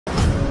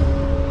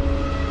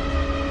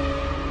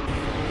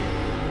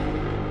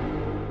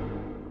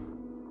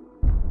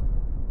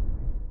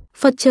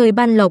Phật trời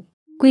ban lộc,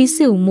 Quý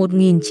Sửu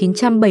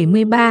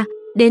 1973,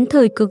 đến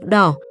thời cực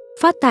đỏ,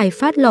 phát tài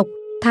phát lộc,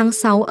 tháng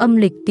 6 âm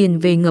lịch tiền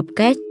về ngập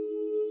két.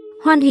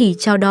 Hoan hỉ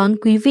chào đón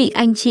quý vị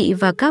anh chị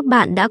và các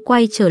bạn đã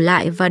quay trở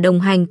lại và đồng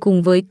hành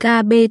cùng với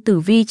KB Tử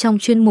Vi trong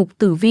chuyên mục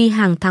Tử Vi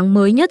hàng tháng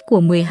mới nhất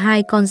của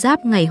 12 con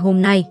giáp ngày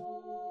hôm nay.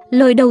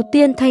 Lời đầu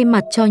tiên thay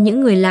mặt cho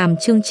những người làm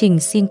chương trình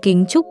xin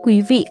kính chúc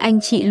quý vị anh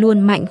chị luôn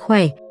mạnh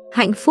khỏe,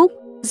 hạnh phúc,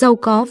 giàu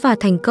có và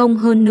thành công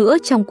hơn nữa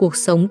trong cuộc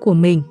sống của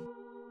mình.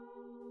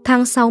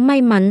 Tháng 6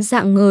 may mắn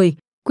rạng ngời,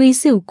 Quý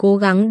Sửu cố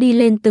gắng đi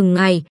lên từng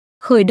ngày,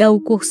 khởi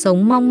đầu cuộc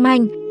sống mong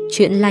manh,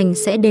 chuyện lành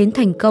sẽ đến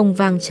thành công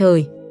vang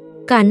trời.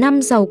 Cả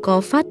năm giàu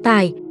có phát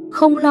tài,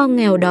 không lo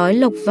nghèo đói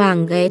lộc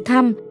vàng ghé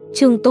thăm,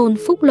 trường tồn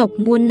phúc lộc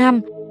muôn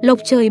năm, lộc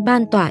trời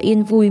ban tỏa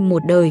yên vui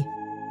một đời.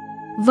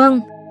 Vâng,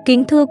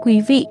 kính thưa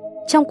quý vị,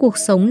 trong cuộc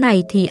sống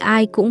này thì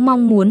ai cũng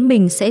mong muốn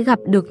mình sẽ gặp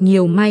được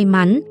nhiều may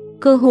mắn,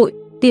 cơ hội,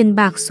 tiền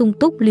bạc sung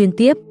túc liên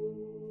tiếp.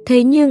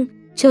 Thế nhưng,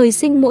 trời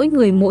sinh mỗi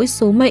người mỗi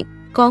số mệnh,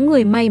 có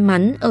người may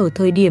mắn ở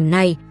thời điểm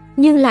này,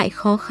 nhưng lại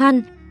khó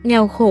khăn,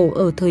 nghèo khổ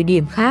ở thời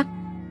điểm khác.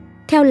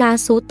 Theo lá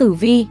số tử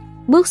vi,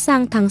 bước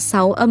sang tháng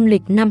 6 âm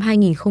lịch năm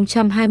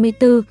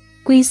 2024,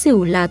 Quý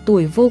Sửu là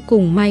tuổi vô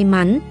cùng may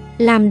mắn,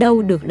 làm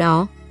đâu được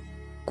đó.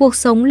 Cuộc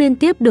sống liên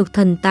tiếp được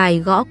thần tài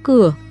gõ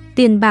cửa,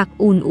 tiền bạc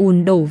ùn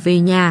ùn đổ về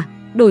nhà,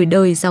 đổi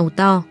đời giàu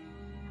to.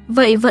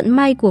 Vậy vận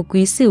may của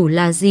Quý Sửu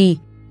là gì?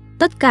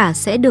 Tất cả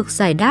sẽ được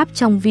giải đáp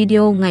trong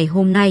video ngày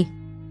hôm nay.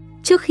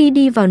 Trước khi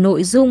đi vào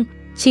nội dung,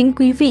 chính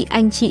quý vị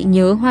anh chị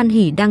nhớ hoan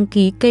hỉ đăng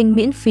ký kênh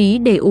miễn phí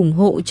để ủng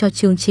hộ cho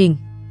chương trình.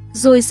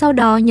 Rồi sau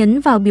đó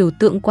nhấn vào biểu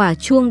tượng quả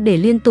chuông để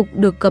liên tục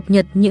được cập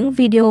nhật những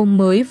video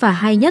mới và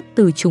hay nhất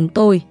từ chúng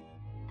tôi.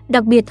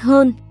 Đặc biệt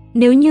hơn,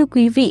 nếu như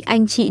quý vị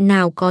anh chị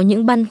nào có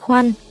những băn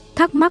khoăn,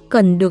 thắc mắc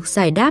cần được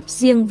giải đáp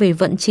riêng về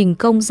vận trình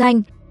công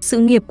danh, sự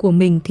nghiệp của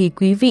mình thì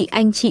quý vị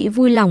anh chị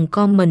vui lòng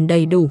comment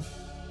đầy đủ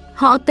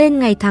họ, tên,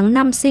 ngày tháng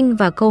năm sinh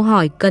và câu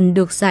hỏi cần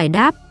được giải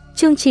đáp.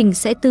 Chương trình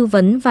sẽ tư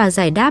vấn và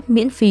giải đáp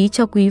miễn phí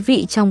cho quý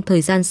vị trong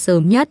thời gian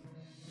sớm nhất.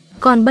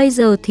 Còn bây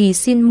giờ thì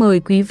xin mời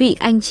quý vị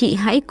anh chị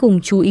hãy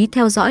cùng chú ý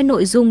theo dõi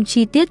nội dung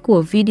chi tiết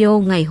của video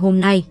ngày hôm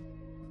nay.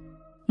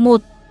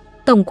 1.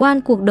 Tổng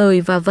quan cuộc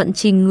đời và vận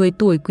trình người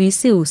tuổi Quý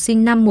Sửu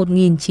sinh năm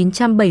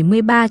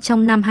 1973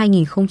 trong năm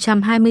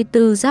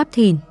 2024 Giáp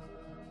Thìn.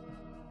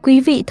 Quý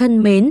vị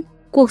thân mến,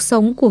 cuộc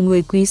sống của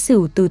người Quý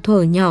Sửu từ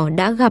thuở nhỏ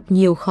đã gặp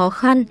nhiều khó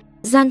khăn,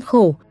 gian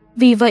khổ,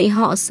 vì vậy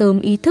họ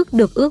sớm ý thức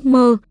được ước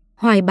mơ,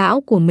 hoài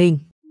bão của mình.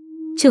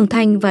 Trưởng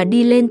thành và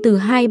đi lên từ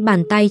hai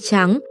bàn tay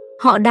trắng,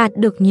 họ đạt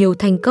được nhiều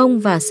thành công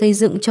và xây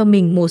dựng cho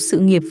mình một sự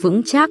nghiệp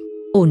vững chắc,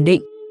 ổn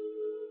định.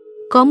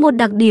 Có một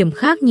đặc điểm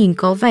khác nhìn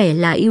có vẻ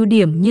là ưu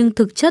điểm nhưng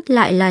thực chất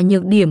lại là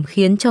nhược điểm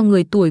khiến cho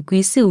người tuổi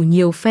Quý Sửu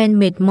nhiều phen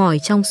mệt mỏi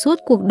trong suốt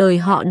cuộc đời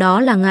họ,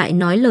 đó là ngại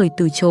nói lời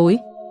từ chối.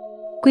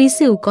 Quý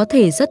Sửu có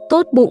thể rất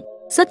tốt bụng,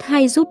 rất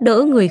hay giúp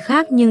đỡ người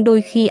khác nhưng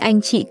đôi khi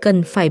anh chị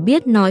cần phải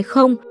biết nói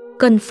không,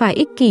 cần phải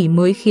ích kỷ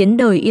mới khiến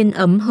đời yên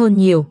ấm hơn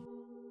nhiều.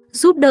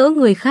 Giúp đỡ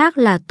người khác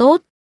là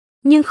tốt,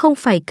 nhưng không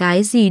phải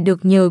cái gì được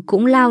nhờ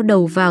cũng lao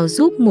đầu vào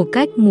giúp một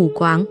cách mù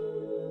quáng.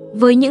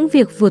 Với những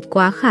việc vượt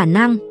quá khả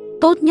năng,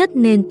 tốt nhất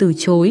nên từ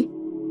chối.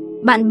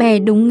 Bạn bè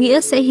đúng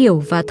nghĩa sẽ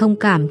hiểu và thông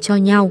cảm cho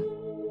nhau.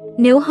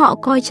 Nếu họ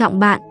coi trọng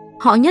bạn,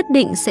 họ nhất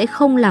định sẽ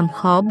không làm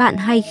khó bạn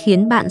hay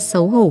khiến bạn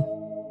xấu hổ.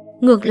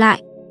 Ngược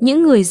lại,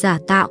 những người giả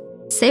tạo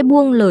sẽ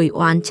buông lời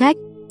oán trách,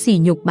 sỉ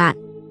nhục bạn.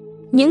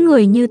 Những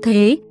người như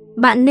thế,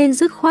 bạn nên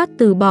dứt khoát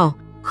từ bỏ,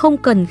 không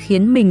cần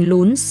khiến mình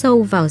lún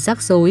sâu vào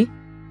rắc rối.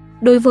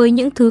 Đối với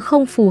những thứ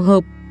không phù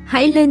hợp,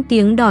 hãy lên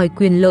tiếng đòi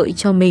quyền lợi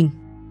cho mình.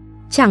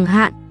 Chẳng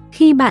hạn,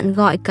 khi bạn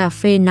gọi cà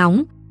phê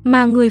nóng,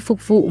 mà người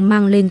phục vụ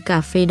mang lên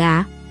cà phê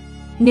đá.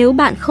 Nếu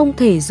bạn không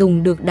thể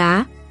dùng được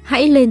đá,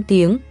 hãy lên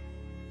tiếng.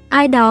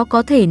 Ai đó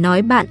có thể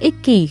nói bạn ích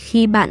kỷ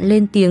khi bạn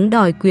lên tiếng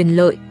đòi quyền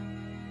lợi.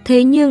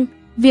 Thế nhưng,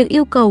 việc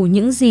yêu cầu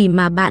những gì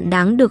mà bạn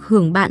đáng được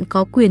hưởng bạn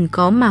có quyền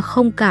có mà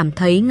không cảm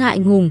thấy ngại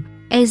ngùng,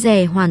 e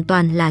dè hoàn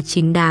toàn là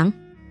chính đáng.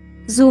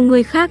 Dù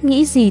người khác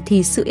nghĩ gì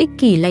thì sự ích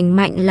kỷ lành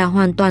mạnh là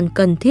hoàn toàn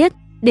cần thiết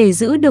để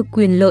giữ được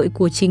quyền lợi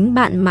của chính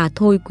bạn mà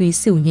thôi Quý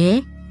Sửu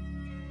nhé.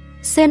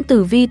 Xem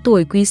tử vi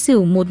tuổi Quý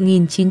Sửu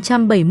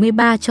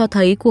 1973 cho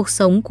thấy cuộc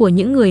sống của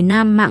những người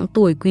nam mạng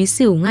tuổi Quý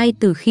Sửu ngay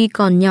từ khi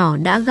còn nhỏ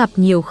đã gặp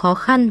nhiều khó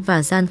khăn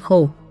và gian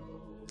khổ.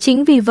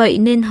 Chính vì vậy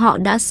nên họ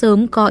đã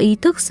sớm có ý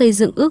thức xây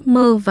dựng ước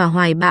mơ và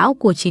hoài bão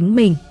của chính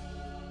mình.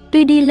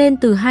 Tuy đi lên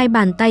từ hai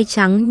bàn tay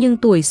trắng nhưng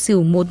tuổi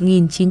Sửu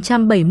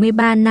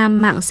 1973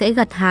 nam mạng sẽ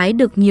gặt hái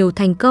được nhiều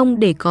thành công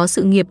để có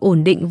sự nghiệp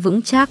ổn định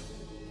vững chắc.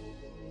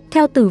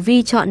 Theo tử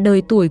vi chọn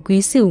đời tuổi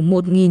Quý Sửu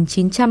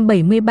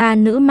 1973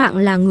 nữ mạng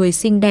là người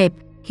xinh đẹp,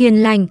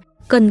 hiền lành,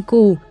 cần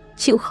cù,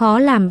 chịu khó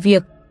làm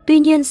việc, tuy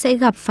nhiên sẽ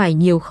gặp phải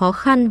nhiều khó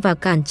khăn và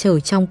cản trở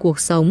trong cuộc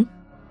sống.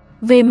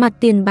 Về mặt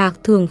tiền bạc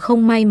thường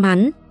không may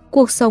mắn,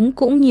 cuộc sống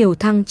cũng nhiều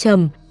thăng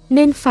trầm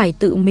nên phải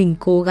tự mình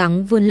cố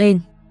gắng vươn lên.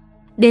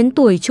 Đến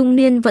tuổi trung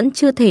niên vẫn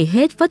chưa thể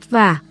hết vất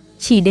vả,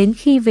 chỉ đến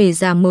khi về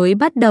già mới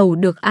bắt đầu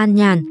được an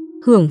nhàn,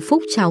 hưởng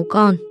phúc cháu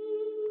con.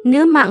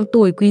 Nữ mạng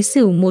tuổi Quý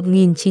Sửu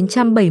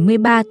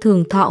 1973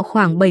 thường thọ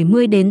khoảng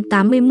 70 đến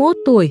 81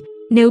 tuổi,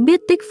 nếu biết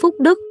tích phúc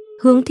đức,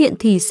 hướng thiện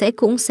thì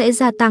cũng sẽ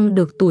gia tăng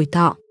được tuổi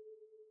thọ.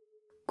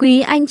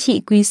 Quý anh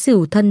chị Quý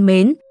Sửu thân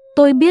mến,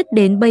 tôi biết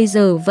đến bây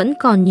giờ vẫn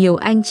còn nhiều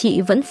anh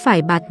chị vẫn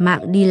phải bạt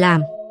mạng đi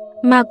làm.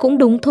 Mà cũng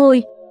đúng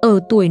thôi, ở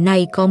tuổi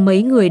này có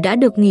mấy người đã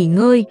được nghỉ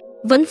ngơi,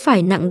 vẫn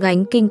phải nặng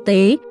gánh kinh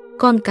tế,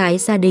 con cái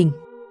gia đình.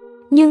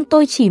 Nhưng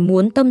tôi chỉ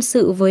muốn tâm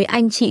sự với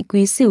anh chị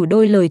Quý Sửu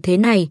đôi lời thế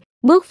này,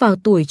 bước vào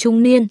tuổi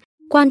trung niên,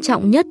 quan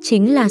trọng nhất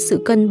chính là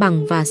sự cân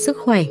bằng và sức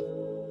khỏe.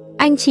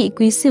 Anh chị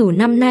Quý Sửu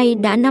năm nay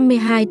đã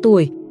 52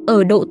 tuổi,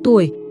 ở độ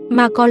tuổi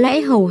mà có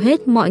lẽ hầu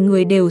hết mọi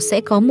người đều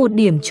sẽ có một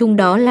điểm chung,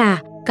 đó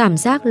là cảm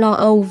giác lo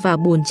âu và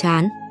buồn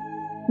chán.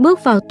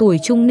 Bước vào tuổi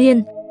trung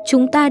niên,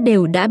 chúng ta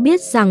đều đã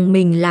biết rằng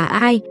mình là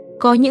ai,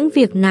 có những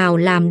việc nào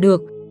làm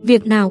được,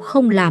 việc nào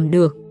không làm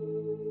được.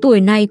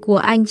 Tuổi này của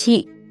anh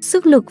chị,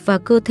 sức lực và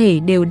cơ thể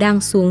đều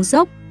đang xuống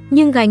dốc,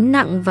 nhưng gánh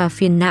nặng và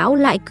phiền não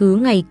lại cứ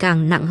ngày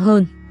càng nặng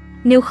hơn.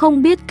 Nếu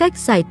không biết cách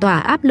giải tỏa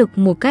áp lực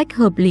một cách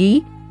hợp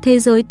lý, thế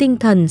giới tinh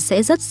thần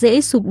sẽ rất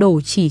dễ sụp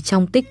đổ chỉ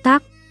trong tích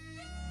tắc.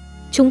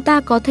 Chúng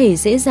ta có thể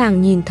dễ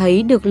dàng nhìn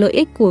thấy được lợi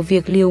ích của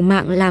việc liều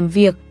mạng làm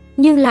việc,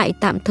 nhưng lại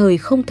tạm thời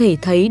không thể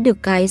thấy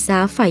được cái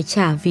giá phải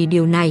trả vì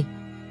điều này.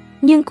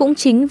 Nhưng cũng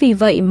chính vì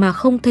vậy mà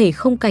không thể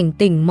không cảnh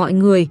tỉnh mọi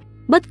người,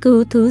 bất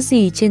cứ thứ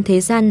gì trên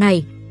thế gian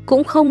này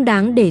cũng không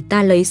đáng để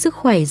ta lấy sức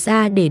khỏe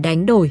ra để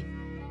đánh đổi.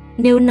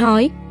 Nếu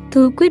nói,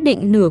 thứ quyết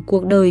định nửa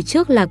cuộc đời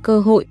trước là cơ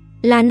hội,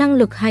 là năng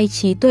lực hay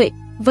trí tuệ,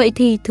 vậy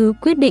thì thứ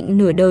quyết định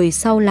nửa đời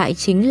sau lại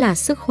chính là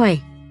sức khỏe.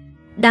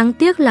 Đáng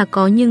tiếc là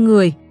có những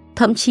người,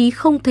 thậm chí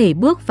không thể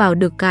bước vào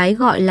được cái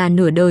gọi là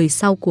nửa đời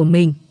sau của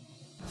mình.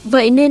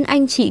 Vậy nên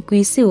anh chị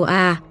Quý Sửu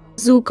à,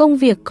 dù công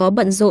việc có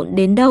bận rộn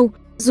đến đâu,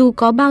 dù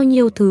có bao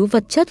nhiêu thứ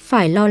vật chất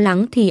phải lo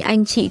lắng thì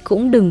anh chị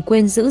cũng đừng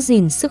quên giữ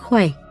gìn sức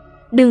khỏe.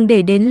 Đừng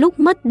để đến lúc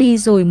mất đi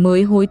rồi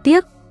mới hối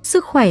tiếc,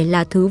 sức khỏe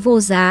là thứ vô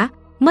giá,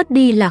 mất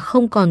đi là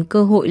không còn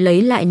cơ hội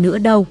lấy lại nữa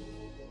đâu.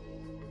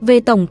 Về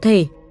tổng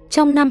thể,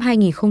 trong năm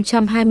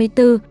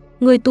 2024,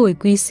 người tuổi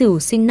Quý Sửu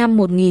sinh năm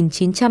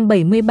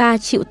 1973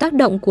 chịu tác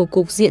động của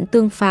cục diện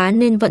tương phá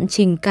nên vận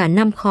trình cả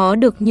năm khó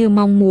được như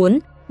mong muốn,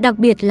 đặc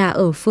biệt là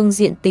ở phương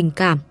diện tình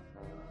cảm.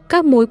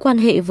 Các mối quan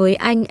hệ với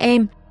anh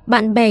em,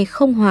 bạn bè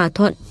không hòa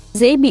thuận,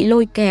 dễ bị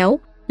lôi kéo,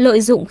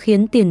 lợi dụng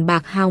khiến tiền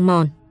bạc hao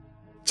mòn.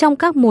 Trong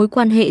các mối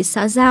quan hệ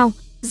xã giao,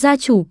 gia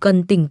chủ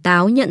cần tỉnh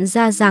táo nhận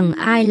ra rằng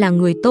ai là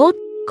người tốt,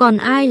 còn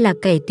ai là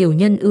kẻ tiểu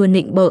nhân ưa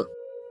nịnh bợ.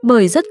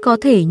 Bởi rất có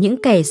thể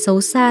những kẻ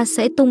xấu xa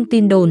sẽ tung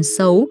tin đồn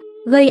xấu,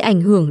 gây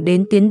ảnh hưởng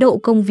đến tiến độ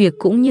công việc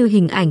cũng như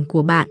hình ảnh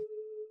của bạn.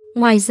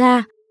 Ngoài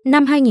ra,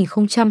 năm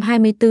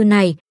 2024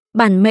 này,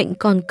 bản mệnh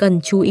còn cần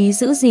chú ý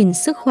giữ gìn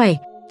sức khỏe,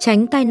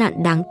 tránh tai nạn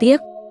đáng tiếc.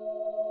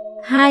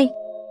 2.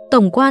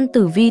 Tổng quan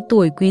tử vi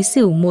tuổi Quý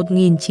Sửu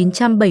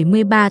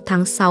 1973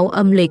 tháng 6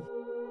 âm lịch.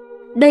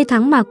 Đây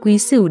tháng mà Quý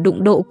Sửu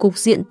đụng độ cục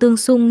diện tương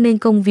xung nên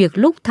công việc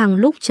lúc thăng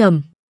lúc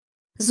trầm.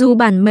 Dù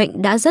bản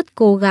mệnh đã rất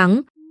cố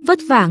gắng, vất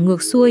vả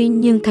ngược xuôi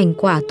nhưng thành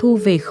quả thu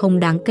về không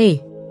đáng kể.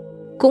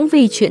 Cũng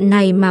vì chuyện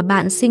này mà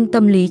bạn sinh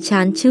tâm lý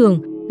chán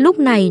chường, lúc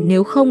này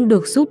nếu không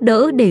được giúp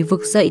đỡ để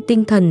vực dậy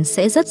tinh thần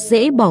sẽ rất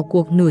dễ bỏ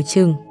cuộc nửa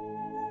chừng.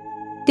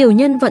 Tiểu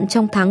nhân vận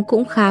trong tháng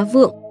cũng khá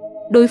vượng,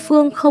 đối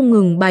phương không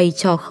ngừng bày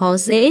trò khó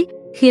dễ,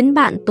 khiến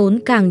bạn tốn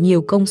càng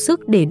nhiều công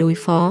sức để đối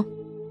phó.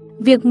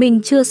 Việc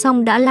mình chưa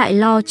xong đã lại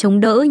lo chống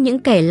đỡ những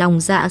kẻ lòng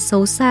dạ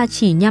xấu xa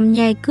chỉ nhăm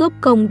nhe cướp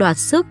công đoạt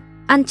sức,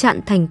 ăn chặn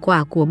thành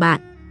quả của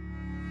bạn.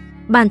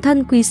 Bản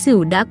thân Quý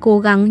Sửu đã cố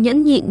gắng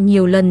nhẫn nhịn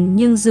nhiều lần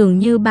nhưng dường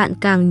như bạn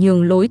càng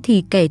nhường lối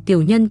thì kẻ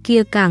tiểu nhân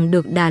kia càng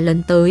được đà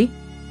lấn tới.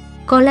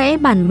 Có lẽ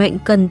bản mệnh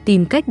cần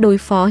tìm cách đối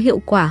phó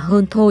hiệu quả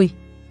hơn thôi.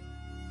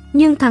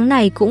 Nhưng tháng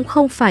này cũng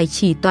không phải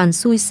chỉ toàn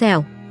xui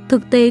xẻo,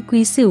 thực tế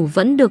Quý Sửu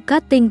vẫn được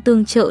cát tinh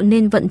tương trợ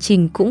nên vận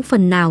trình cũng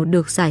phần nào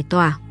được giải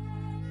tỏa.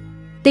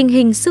 Tình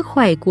hình sức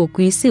khỏe của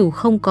Quý Sửu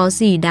không có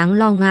gì đáng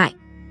lo ngại.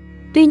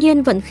 Tuy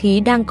nhiên vận khí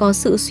đang có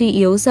sự suy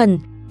yếu dần,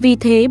 vì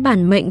thế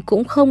bản mệnh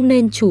cũng không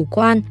nên chủ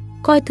quan,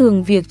 coi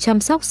thường việc chăm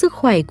sóc sức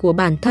khỏe của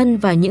bản thân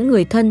và những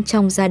người thân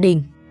trong gia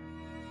đình.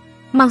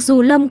 Mặc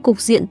dù lâm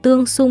cục diện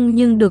tương xung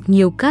nhưng được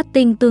nhiều cát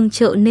tinh tương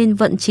trợ nên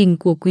vận trình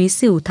của Quý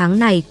Sửu tháng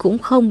này cũng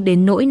không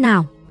đến nỗi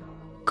nào.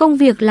 Công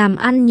việc làm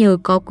ăn nhờ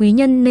có quý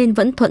nhân nên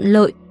vẫn thuận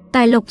lợi,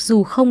 tài lộc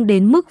dù không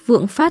đến mức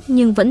vượng phát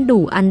nhưng vẫn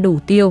đủ ăn đủ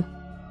tiêu.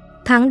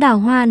 Tháng đào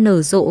hoa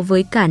nở rộ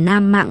với cả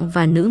nam mạng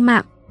và nữ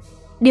mạng.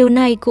 Điều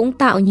này cũng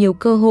tạo nhiều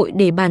cơ hội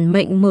để bản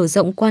mệnh mở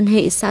rộng quan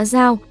hệ xã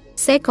giao,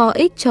 sẽ có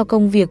ích cho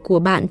công việc của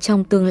bạn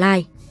trong tương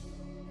lai.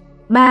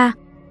 3.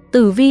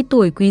 Tử vi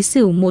tuổi Quý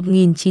Sửu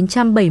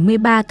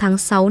 1973 tháng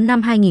 6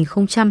 năm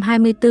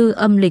 2024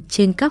 âm lịch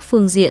trên các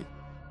phương diện.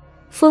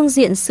 Phương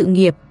diện sự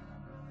nghiệp.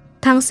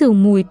 Tháng Sửu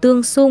mùi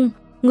tương xung,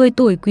 người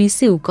tuổi Quý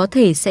Sửu có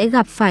thể sẽ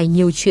gặp phải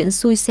nhiều chuyện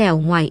xui xẻo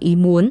ngoài ý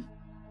muốn.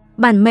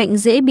 Bản mệnh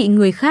dễ bị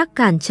người khác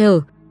cản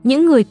trở,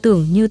 những người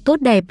tưởng như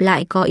tốt đẹp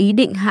lại có ý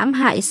định hãm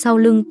hại sau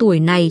lưng tuổi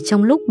này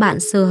trong lúc bạn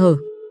sơ hở.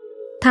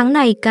 Tháng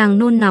này càng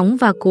nôn nóng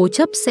và cố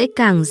chấp sẽ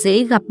càng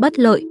dễ gặp bất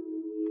lợi.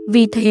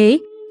 Vì thế,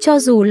 Cho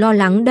dù lo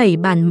lắng đẩy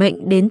bản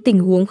mệnh đến tình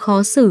huống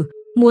khó xử,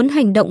 muốn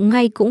hành động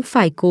ngay cũng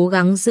phải cố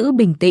gắng giữ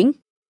bình tĩnh.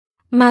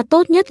 Mà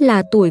tốt nhất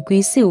là tuổi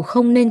Quý Sửu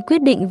không nên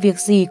quyết định việc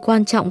gì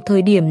quan trọng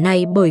thời điểm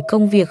này bởi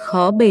công việc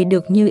khó bề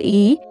được như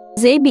ý,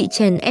 dễ bị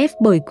chèn ép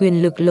bởi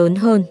quyền lực lớn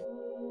hơn.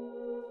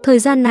 Thời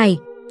gian này,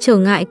 trở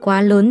ngại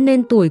quá lớn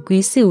nên tuổi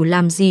Quý Sửu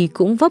làm gì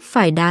cũng vấp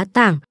phải đá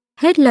tảng,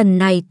 hết lần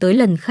này tới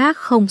lần khác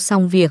không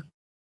xong việc.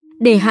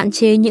 Để hạn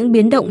chế những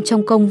biến động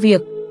trong công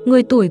việc,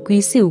 người tuổi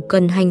Quý Sửu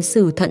cần hành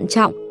xử thận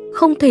trọng,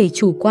 không thể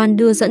chủ quan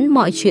đưa dẫn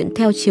mọi chuyện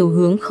theo chiều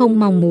hướng không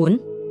mong muốn.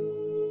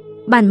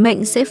 Bản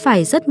mệnh sẽ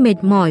phải rất mệt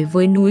mỏi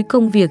với núi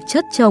công việc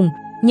chất chồng,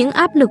 những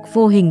áp lực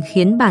vô hình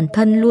khiến bản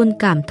thân luôn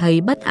cảm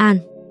thấy bất an.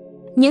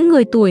 Những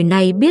người tuổi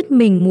này biết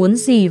mình muốn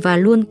gì và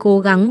luôn cố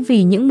gắng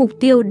vì những mục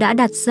tiêu đã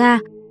đặt ra,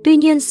 tuy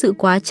nhiên sự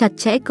quá chặt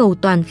chẽ cầu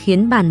toàn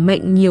khiến bản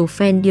mệnh nhiều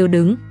phen điêu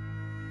đứng.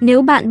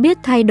 Nếu bạn biết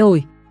thay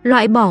đổi,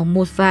 loại bỏ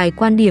một vài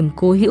quan điểm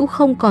cố hữu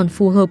không còn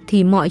phù hợp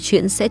thì mọi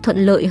chuyện sẽ thuận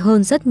lợi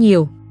hơn rất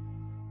nhiều.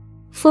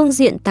 Phương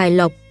diện tài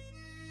lộc.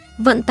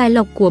 Vận tài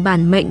lộc của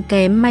bản mệnh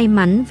kém may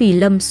mắn vì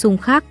lâm xung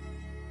khắc.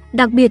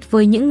 Đặc biệt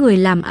với những người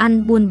làm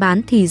ăn buôn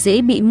bán thì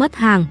dễ bị mất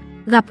hàng,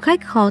 gặp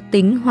khách khó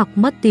tính hoặc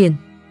mất tiền.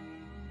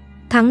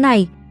 Tháng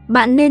này,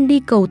 bạn nên đi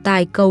cầu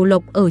tài cầu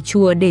lộc ở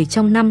chùa để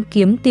trong năm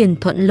kiếm tiền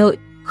thuận lợi,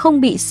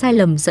 không bị sai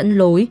lầm dẫn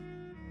lối.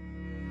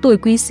 Tuổi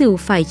Quý Sửu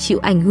phải chịu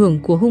ảnh hưởng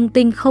của hung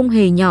tinh không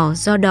hề nhỏ,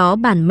 do đó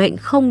bản mệnh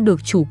không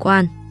được chủ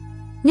quan.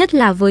 Nhất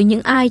là với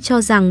những ai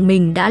cho rằng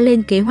mình đã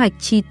lên kế hoạch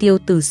chi tiêu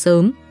từ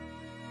sớm.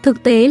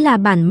 Thực tế là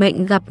bản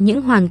mệnh gặp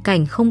những hoàn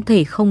cảnh không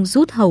thể không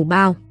rút hầu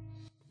bao.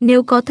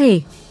 Nếu có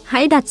thể,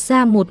 hãy đặt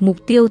ra một mục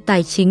tiêu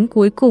tài chính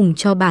cuối cùng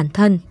cho bản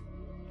thân.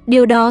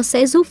 Điều đó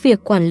sẽ giúp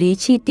việc quản lý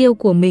chi tiêu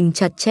của mình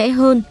chặt chẽ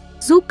hơn,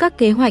 giúp các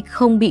kế hoạch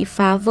không bị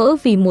phá vỡ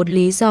vì một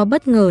lý do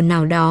bất ngờ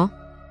nào đó.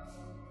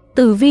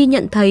 Tử vi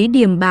nhận thấy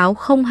điểm báo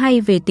không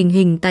hay về tình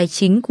hình tài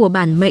chính của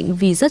bản mệnh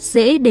vì rất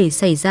dễ để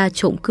xảy ra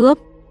trộm cướp.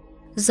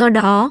 Do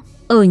đó,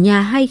 ở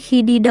nhà hay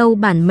khi đi đâu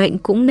bản mệnh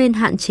cũng nên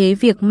hạn chế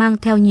việc mang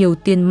theo nhiều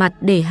tiền mặt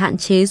để hạn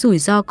chế rủi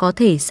ro có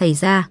thể xảy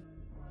ra.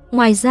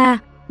 Ngoài ra,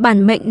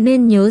 bản mệnh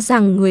nên nhớ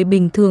rằng người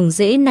bình thường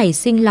dễ nảy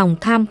sinh lòng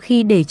tham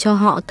khi để cho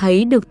họ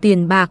thấy được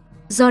tiền bạc,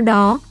 do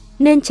đó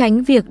nên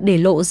tránh việc để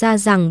lộ ra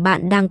rằng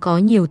bạn đang có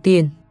nhiều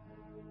tiền.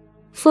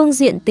 Phương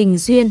diện tình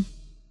duyên.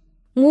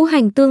 Ngũ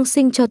hành tương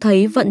sinh cho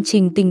thấy vận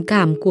trình tình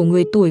cảm của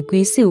người tuổi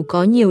Quý Sửu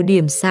có nhiều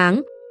điểm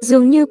sáng,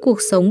 dường như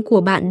cuộc sống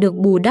của bạn được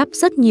bù đắp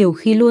rất nhiều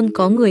khi luôn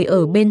có người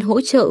ở bên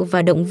hỗ trợ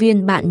và động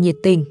viên bạn nhiệt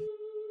tình.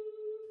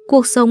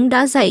 Cuộc sống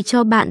đã dạy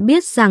cho bạn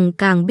biết rằng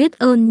càng biết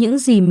ơn những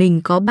gì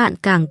mình có bạn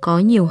càng có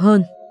nhiều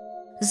hơn.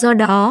 Do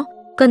đó,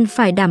 cần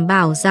phải đảm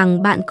bảo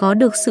rằng bạn có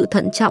được sự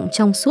thận trọng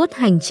trong suốt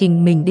hành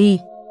trình mình đi.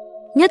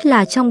 Nhất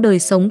là trong đời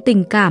sống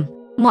tình cảm,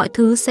 mọi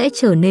thứ sẽ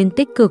trở nên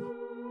tích cực.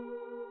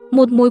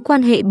 Một mối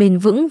quan hệ bền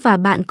vững và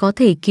bạn có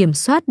thể kiểm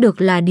soát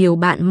được là điều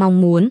bạn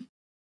mong muốn.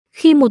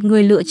 Khi một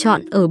người lựa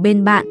chọn ở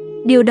bên bạn,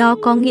 điều đó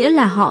có nghĩa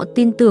là họ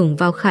tin tưởng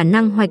vào khả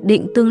năng hoạch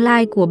định tương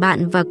lai của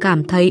bạn và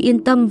cảm thấy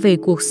yên tâm về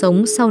cuộc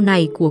sống sau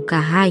này của cả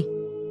hai.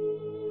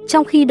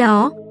 Trong khi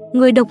đó,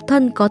 người độc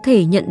thân có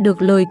thể nhận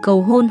được lời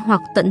cầu hôn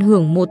hoặc tận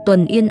hưởng một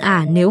tuần yên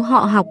ả nếu họ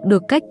học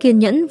được cách kiên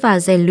nhẫn và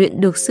rèn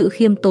luyện được sự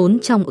khiêm tốn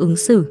trong ứng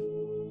xử.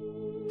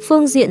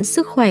 Phương diện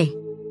sức khỏe.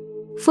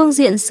 Phương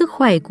diện sức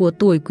khỏe của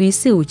tuổi Quý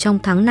Sửu trong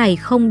tháng này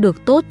không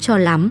được tốt cho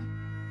lắm.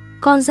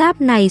 Con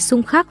giáp này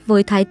xung khắc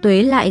với Thái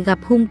Tuế lại gặp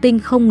hung tinh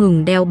không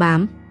ngừng đeo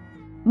bám.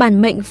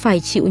 Bản mệnh phải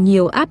chịu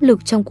nhiều áp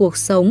lực trong cuộc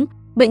sống,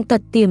 bệnh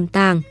tật tiềm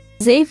tàng,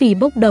 dễ vì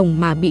bốc đồng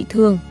mà bị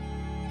thương.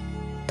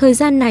 Thời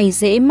gian này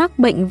dễ mắc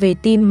bệnh về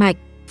tim mạch,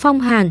 phong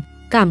hàn,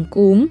 cảm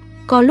cúm,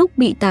 có lúc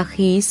bị tà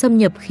khí xâm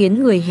nhập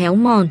khiến người héo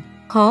mòn,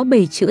 khó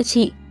bề chữa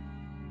trị.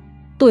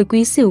 Tuổi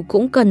Quý Sửu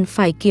cũng cần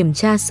phải kiểm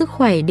tra sức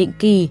khỏe định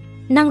kỳ,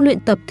 năng luyện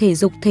tập thể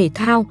dục thể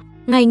thao,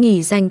 ngày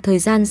nghỉ dành thời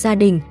gian gia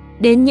đình,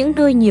 đến những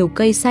nơi nhiều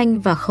cây xanh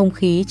và không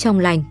khí trong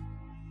lành.